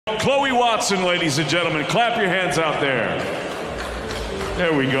Chloe Watson, ladies and gentlemen. Clap your hands out there.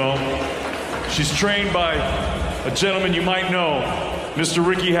 There we go. She's trained by a gentleman you might know, Mr.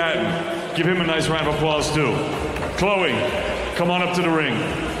 Ricky Hatton. Give him a nice round of applause, too. Chloe, come on up to the ring.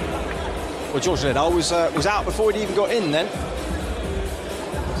 Well, George Liddell was out before he even got in then.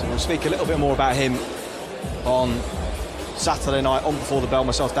 So we'll speak a little bit more about him on Saturday night on Before the Bell.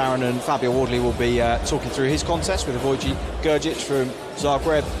 Myself, Darren, and Fabio Wardley will be talking through his contest with Vojin Grgic from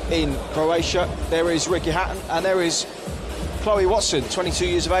Zagreb in Croatia. There is Ricky Hatton, and there is Chloe Watson, 22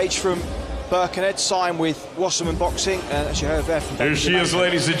 years of age, from Birkenhead, signed with Wasserman Boxing. And as you heard there from Here she is,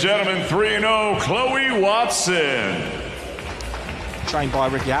 ladies and gentlemen, 3-0, Chloe Watson. Trained by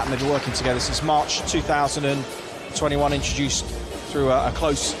Ricky Hatton. They've been working together since March 2021, introduced through a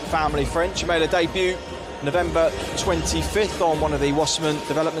close family friend. She made her debut November 25th on one of the Wasserman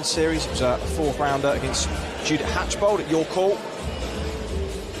Development Series. It was a fourth rounder against Judith Hatchbold at York Hall.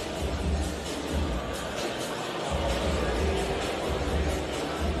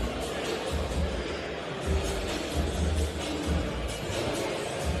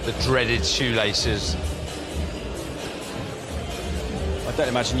 The dreaded shoelaces. I don't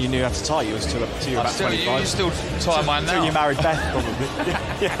imagine you knew how to tie yours till you were about 25. You still tie mine now. Until you married Beth, probably.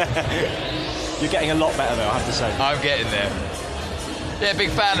 Yeah. You're getting a lot better, though, I have to say. I'm getting there. Yeah,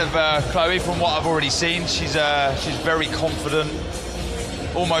 big fan of Chloe from what I've already seen. She's very confident,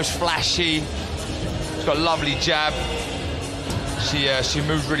 almost flashy. She's got a lovely jab. She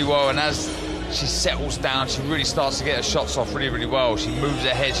moves really well, and as she settles down, she really starts to get her shots off really, really well. She moves her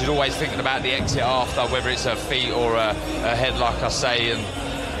head. She's always thinking about the exit after, whether it's her feet or her head, like I say,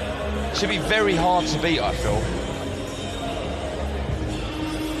 and she'll be very hard to beat, I feel.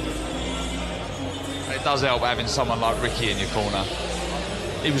 It does help having someone like Ricky in your corner.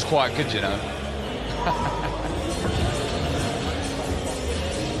 He was quite good, you know.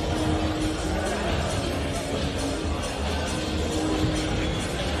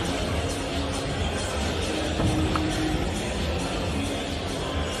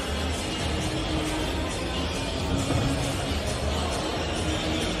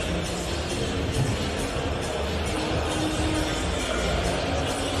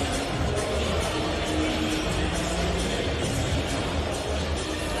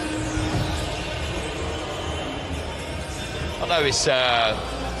 I know it's,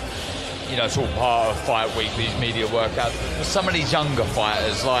 you know, it's all part of Fight Week, these media workouts. But some of these younger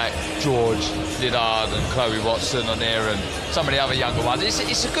fighters, like George Liddell and Chloe Watson on there, and some of the other younger ones,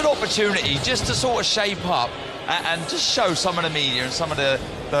 it's a good opportunity just to sort of shape up and just show some of the media and some of the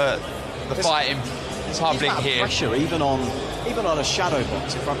fighting public here. Pressure, even on a shadow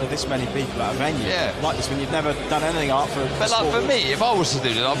box in front of this many people at a venue like this, when you've never done anything art for. But like for me, if I was to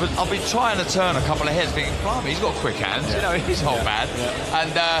do this, I'd be trying to turn a couple of heads, thinking, blimey, he's got quick hands, you know, he's not bad. Yeah.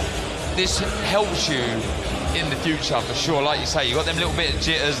 And this helps you in the future for sure. Like you say, you've got them little bit of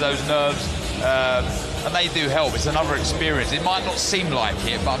jitters, those nerves, and they do help. It's another experience. It might not seem like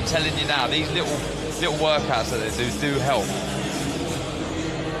it, but I'm telling you now, these little workouts that they do help.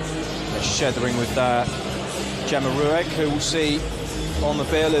 She shared the ring with Gemma Ruegg, who we'll see on the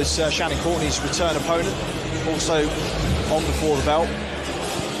bill as Shannon Courtney's return opponent, also on Before the Bell.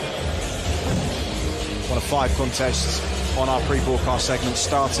 One of 5 contests on our pre-broadcast segment,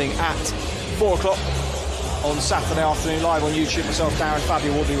 starting at 4 o'clock on Saturday afternoon, live on YouTube. Myself, Darren,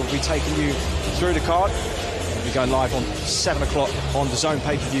 Fabio Wardley will be taking you through the card. We'll be going live on 7 o'clock on the Zone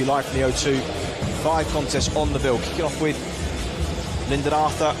pay-per-view, live from the O2. 5 contests on the bill, kicking off with Lyndon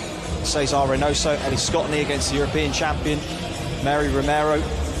Arthur, Cesar Reynoso, Ellie Scotney against the European champion Mary Romero,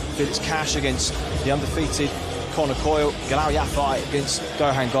 Felix Cash against the undefeated Conor Coyle, Galao Yafai against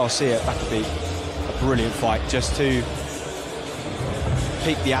Gohan Garcia. That could be a brilliant fight, just to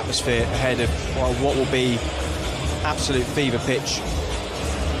peak the atmosphere ahead of what will be absolute fever pitch.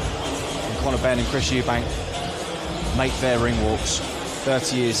 And Conor Benn and Chris Eubank make their ring walks.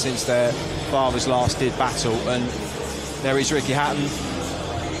 30 years since their fathers last did battle, and there is Ricky Hatton.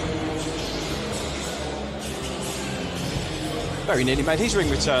 Very nearly made his ring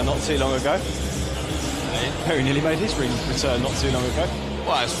return not too long ago. Very nearly made his ring return not too long ago.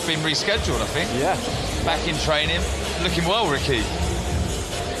 Well, it's been rescheduled, I think. Yeah. Back in training. Looking well, Ricky.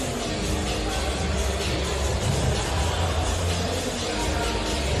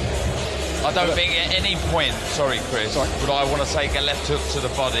 I don't think at any point, sorry Chris, would I want to take a left hook to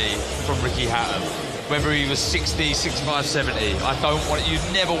the body from Ricky Hatton. Whether he was 60, 65, 70. I don't want, you'd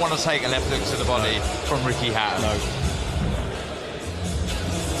never want to take a left hook to the body from Ricky Hatton. No.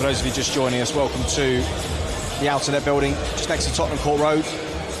 For those of you just joining us, welcome to the Outlet building, just next to Tottenham Court Road.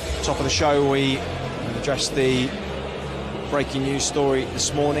 Top of the show, we address the breaking news story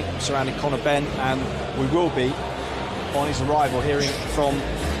this morning surrounding Conor Benn, and we will be, on his arrival, hearing from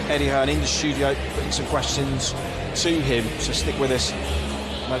Eddie Hearn in the studio, putting some questions to him. So stick with us.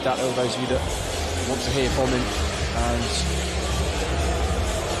 No doubt there are those of you that want to hear from him, and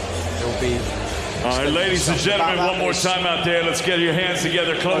there'll be... All right, ladies and gentlemen, one more time out there. Let's get your hands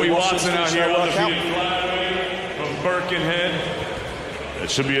together. Chloe Watson out here, undefeated flyweight from Birkenhead. That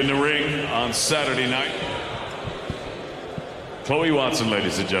should be in the ring on Saturday night. Chloe Watson,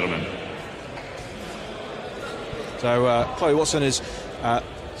 ladies and gentlemen. So Chloe Watson is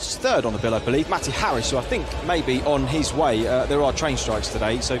third on the bill, I believe. Matty Harris, who I think may be on his way. There are train strikes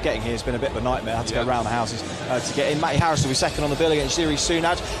today, so getting here has been a bit of a nightmare. I had to go around the houses to get in. Matty Harris will be second on the bill against Jiri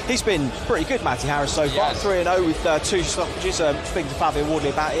Sunaj. He's been pretty good, Matty Harris, so far. 3-0 with 2 stoppages. Speaking to Fabio Wardley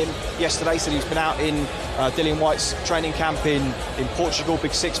about him yesterday, said he's been out in Dillian White's training camp in Portugal.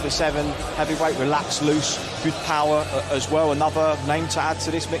 Big 6'7", heavyweight, relaxed, loose, good power as well. Another name to add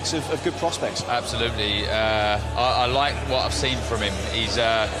to this mix of good prospects. Absolutely. I like what I've seen from him.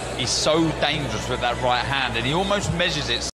 He's so dangerous with that right hand, and he almost measures it